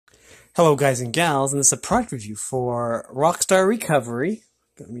Hello guys and gals, and this is a product review for Rockstar Recovery.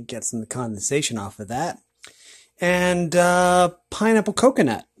 Let me get some condensation off of that. And Pineapple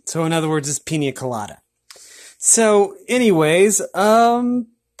Coconut. So in other words, it's Pina Colada. So anyways, we're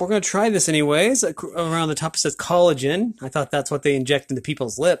going to try this anyways. Around the top it says collagen. I thought that's what they inject into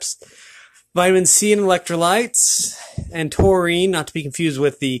people's lips. Vitamin C and electrolytes, and taurine, not to be confused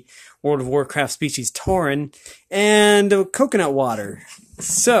with the World of Warcraft species taurin, and coconut water.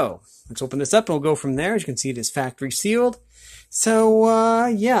 So let's open this up and we'll go from there. As you can see, it is factory sealed. So,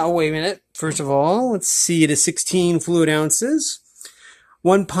 yeah, wait a minute. First of all, let's see. It is 16 fluid ounces,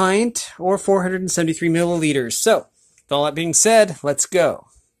 1 pint, or 473 milliliters. So, with all that being said, let's go.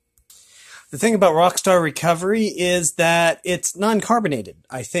 The thing about Rockstar Recovery is that it's non-carbonated,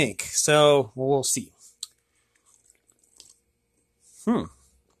 I think. So, we'll see.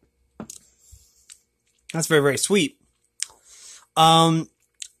 That's very, very sweet.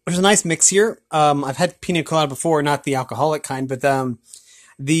 There's a nice mix here. I've had pina colada before, not the alcoholic kind, but I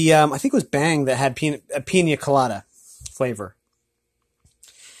think it was Bang that had pina colada flavor.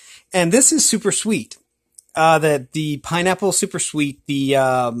 And this is super sweet. The pineapple is super sweet. The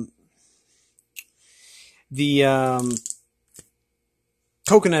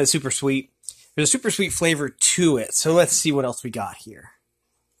coconut is super sweet. There's a super sweet flavor to it. So let's see what else we got here.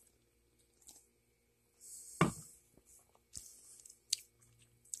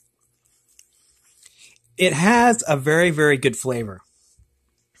 It has a very, very good flavor.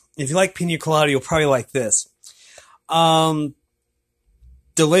 If you like pina colada, you'll probably like this.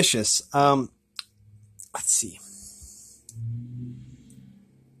 Delicious. Let's see.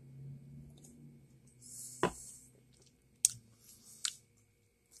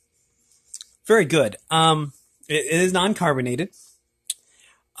 Very good. It is non-carbonated.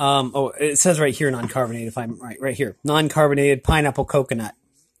 Oh, it says right here non-carbonated, if I'm right here. Non-carbonated pineapple coconut.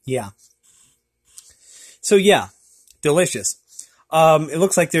 Yeah. So yeah, delicious. It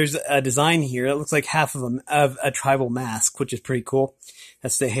looks like there's a design here. It looks like half of a tribal mask, which is pretty cool.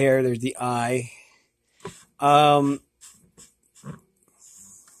 That's the hair. There's the eye.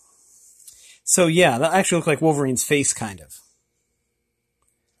 So yeah, that actually looks like Wolverine's face, kind of.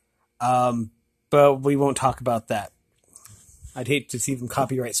 But we won't talk about that. I'd hate to see them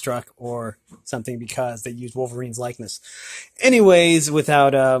copyright struck or something because they used Wolverine's likeness. Anyways,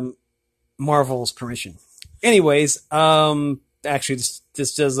 without Marvel's permission. Anyways, actually,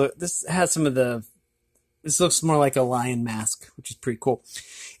 this has some of this looks more like a lion mask, which is pretty cool.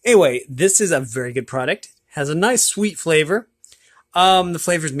 Anyway, this is a very good product. Has a nice sweet flavor. The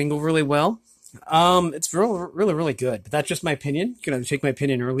flavors mingle really well. It's really, really good. But that's just my opinion. You can either take my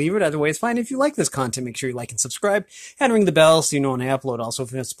opinion or leave it. Either way, it's fine. If you like this content, make sure you like and subscribe and ring the bell so you know when I upload. Also,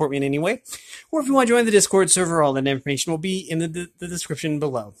 if you want to support me in any way, or if you want to join the Discord server, all that information will be in the description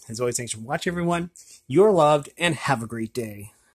below. As always, thanks for watching, everyone. You're loved, and have a great day.